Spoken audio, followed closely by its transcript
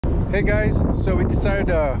Hey guys, so we decided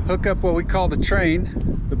to hook up what we call the train,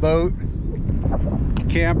 the boat,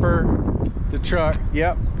 camper, the truck.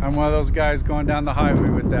 Yep, I'm one of those guys going down the highway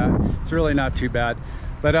with that. It's really not too bad.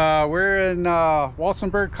 But we're in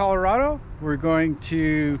Walsenburg, Colorado. We're going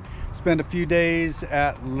to spend a few days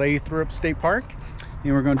at Lathrop State Park,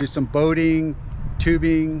 and we're going to do some boating,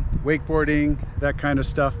 tubing, wakeboarding, that kind of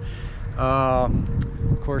stuff.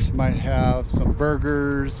 Of course, might have some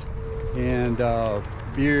burgers and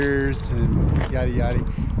beers and yada yada.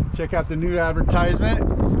 Check out the new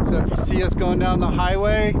advertisement. So if you see us going down the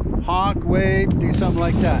highway, honk, wave, do something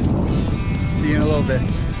like that. See you in a little bit.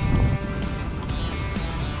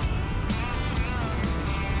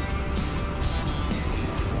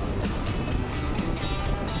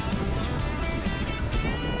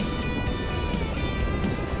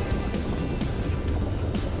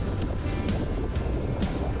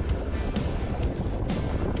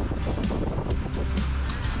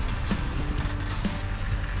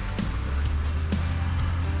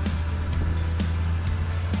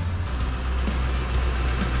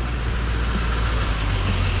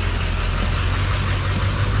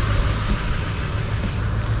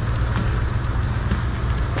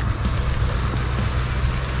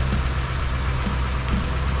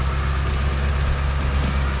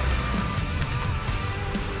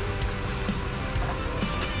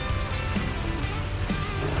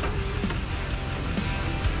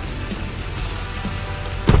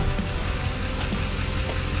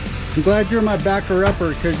 I'm glad you're my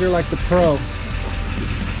backer-upper because you're like the pro.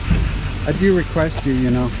 I do request you, you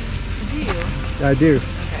know. Do you? I do.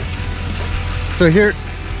 Okay.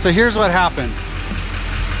 So here's what happened.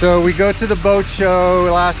 So we go to the boat show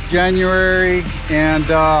last January and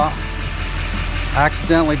I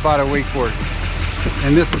accidentally bought a wakeboard.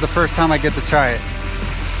 And this is the first time I get to try it.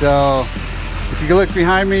 So if you look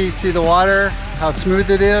behind me, you see the water, how smooth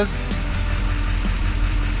it is.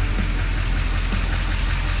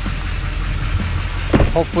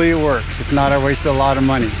 Hopefully it works. If not, I wasted a lot of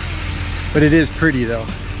money. But it is pretty though.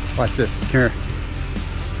 Watch this. Here.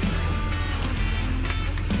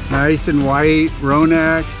 Nice and white.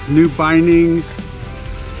 Ronex. New bindings.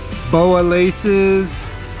 Boa laces.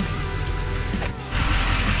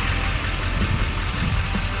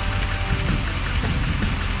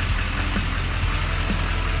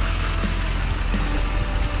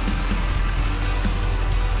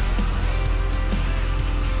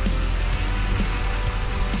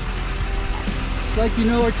 Like you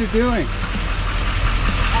know what you're doing.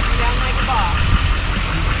 Up and down like a boss.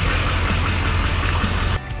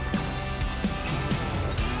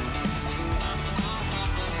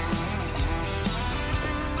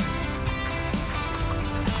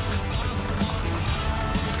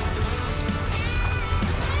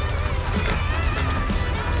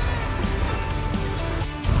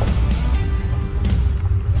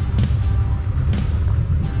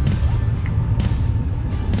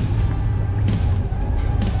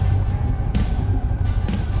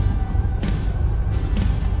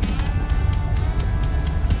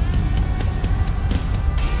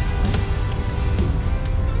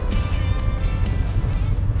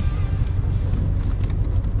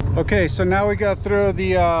 Okay, so now we got to throw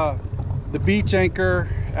the beach anchor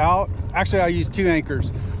out. Actually, I use two anchors,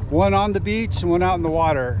 one on the beach and one out in the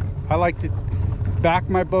water. I like to back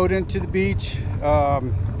my boat into the beach.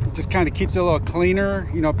 Just kind of keeps it a little cleaner.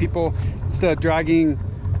 You know, people, instead of dragging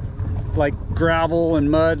like gravel and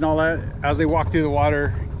mud and all that as they walk through the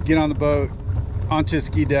water, get on the boat, onto a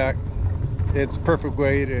ski deck. It's a perfect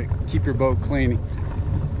way to keep your boat clean.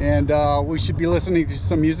 And we should be listening to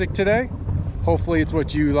some music today. Hopefully it's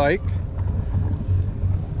what you like.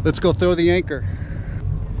 Let's go throw the anchor.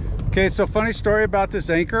 Okay, so funny story about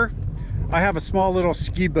this anchor. I have a small little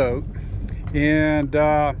ski boat and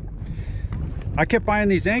I kept buying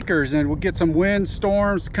these anchors and we'd get some wind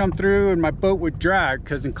storms come through and my boat would drag,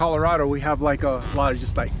 because in Colorado we have like a lot of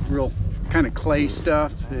just like real kind of clay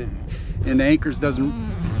stuff and the anchors they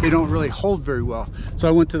don't really hold very well. So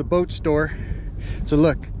I went to the boat store. So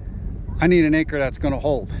look, I need an anchor that's going to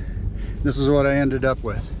hold. This is what I ended up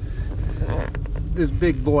with. This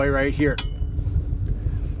big boy right here.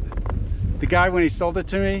 The guy, when he sold it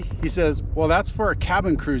to me, he says, well, that's for a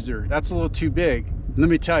cabin cruiser. That's a little too big. Let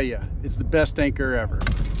me tell you, it's the best anchor ever.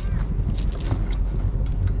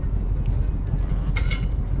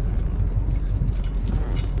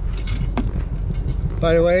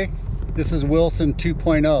 By the way, this is Wilson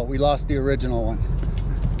 2.0. We lost the original one.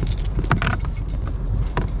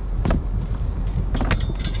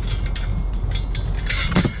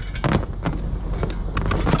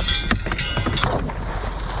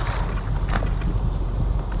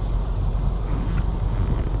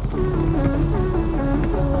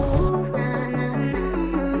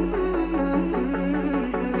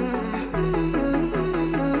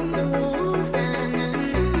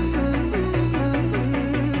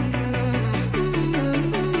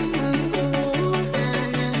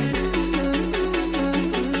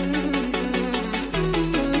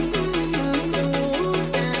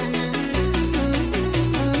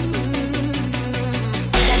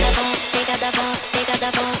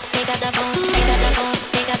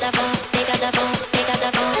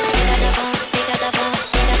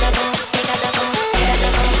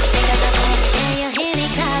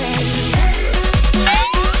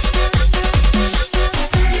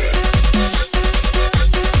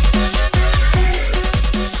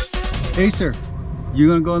 Acer, you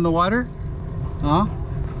gonna go in the water? Huh?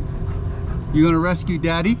 You gonna rescue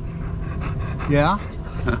Daddy? Yeah?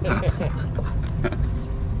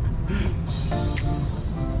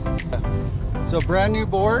 So brand new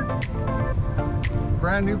board,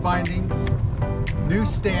 brand new bindings, new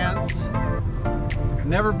stance,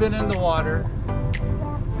 never been in the water.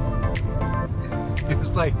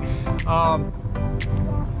 It's like,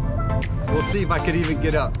 we'll see if I could even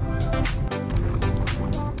get up.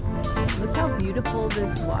 Look how beautiful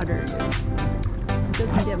this water is. It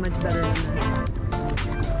doesn't get much better than this.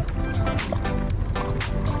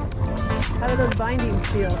 How do those bindings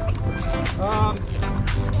feel?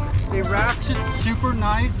 They ratchet super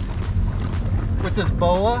nice with this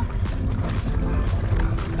boa.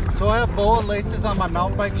 So I have boa laces on my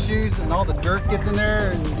mountain bike shoes and all the dirt gets in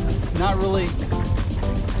there and not really,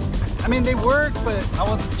 I mean they work, but I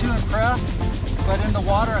wasn't too impressed. But in the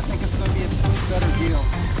water I think it's going to be a better deal.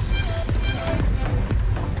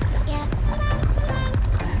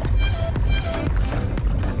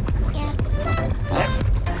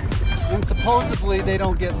 And supposedly they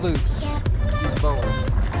don't get loose, these boas.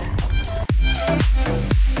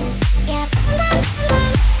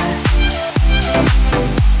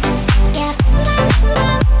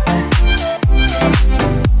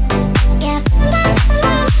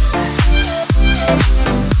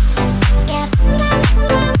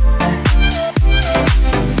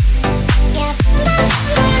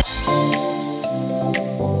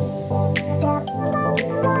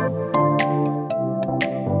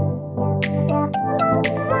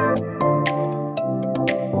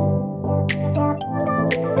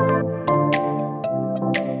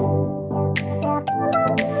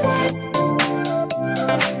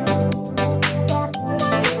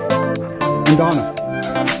 And Donna,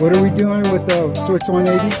 what are we doing with the Switch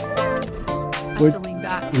 180? I have to lean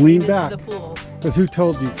back. Lean back. Into the pool. Because who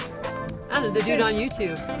told you? I don't know, the dude on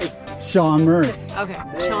YouTube. Sean Murray. Okay,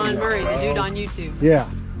 Sean Murray, the dude on YouTube. Yeah,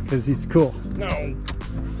 because he's cool. No.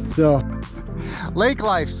 So, lake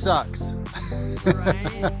life sucks. Right?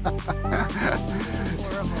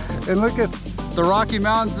 Horrible. And look at the Rocky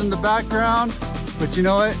Mountains in the background. But you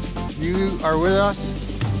know what? You are with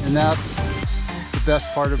us, and that's the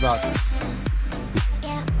best part about this.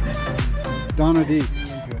 Donna D,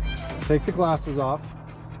 take the glasses off.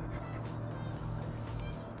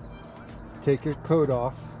 Take your coat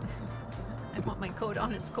off. I want my coat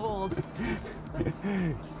on, it's cold.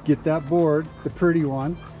 Get that board, the pretty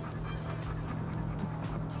one.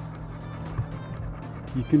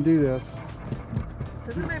 You can do this.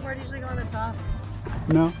 Doesn't my board usually go on the top?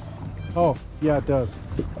 No? Oh, yeah, it does.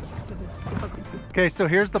 Because it's difficult. Okay, so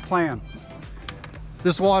here's the plan.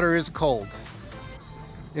 This water is cold.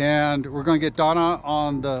 And we're going to get Donna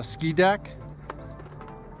on the ski deck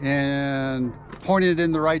and point it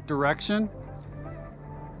in the right direction.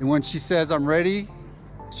 And when she says I'm ready,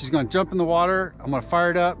 she's going to jump in the water. I'm going to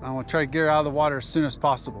fire it up. I'm going to try to get her out of the water as soon as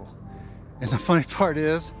possible. And the funny part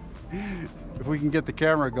is, if we can get the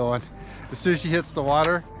camera going, as soon as she hits the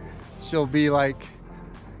water, she'll be like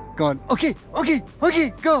going, okay, okay,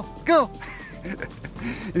 okay, go, go.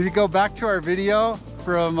 If you go back to our video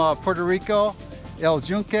from Puerto Rico, El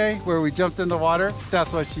Junque, where we jumped in the water,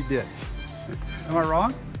 that's what she did. Am I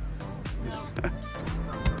wrong? No.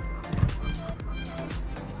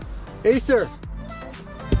 Acer,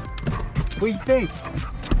 what do you think?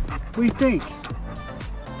 What do you think?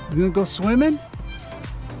 You gonna go swimming?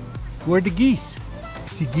 Where the geese?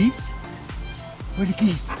 See geese? Where the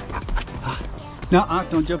geese? No,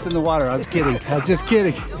 don't jump in the water. I was kidding. I was just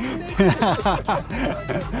kidding.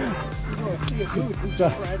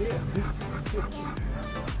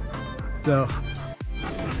 So,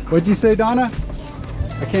 what'd you say, Donna?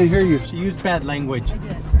 I can't hear you. She used bad language. I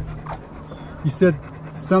did. You said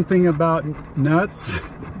something about nuts?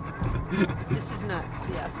 This is nuts,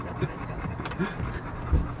 yes, that's what I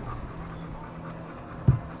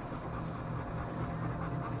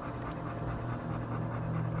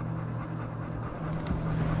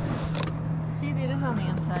said. See, it is on the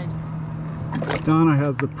inside. Donna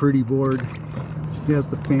has the pretty board. She has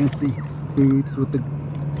the fancy boots with the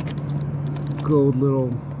gold little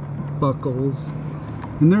buckles.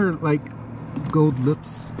 And they're like gold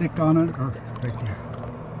lipstick on it. Oh, right there.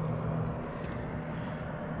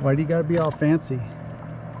 Why do you gotta be all fancy?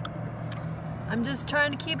 I'm just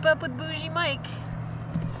trying to keep up with Bougie Mike.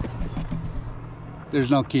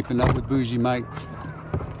 There's no keeping up with Bougie Mike.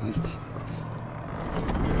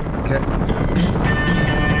 Okay.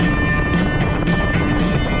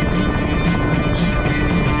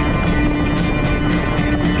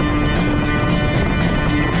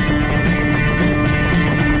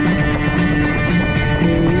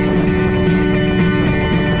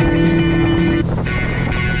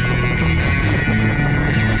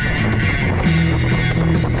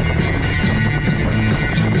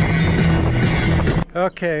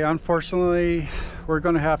 Okay, unfortunately, we're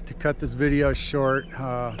going to have to cut this video short.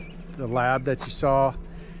 The lab that you saw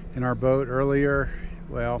in our boat earlier,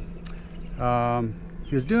 well,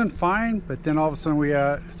 he was doing fine, but then all of a sudden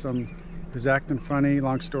he was acting funny.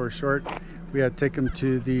 Long story short, we had to take him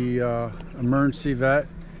to the emergency vet,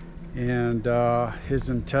 and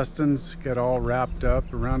his intestines got all wrapped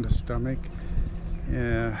up around his stomach.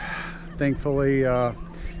 And thankfully, it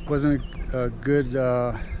wasn't a good,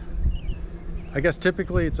 I guess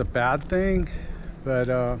typically it's a bad thing,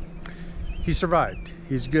 but he survived.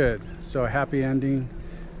 He's good. So a happy ending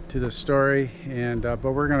to the story, and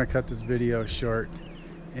but we're gonna cut this video short.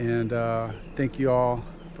 And thank you all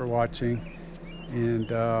for watching, and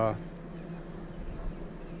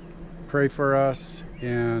pray for us.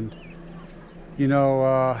 And you know,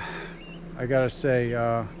 I gotta say,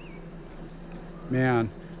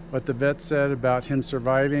 man, what the vet said about him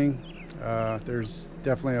surviving, there's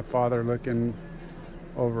definitely a Father looking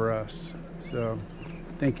over us. So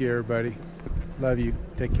thank you, everybody. Love you.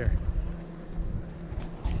 Take care.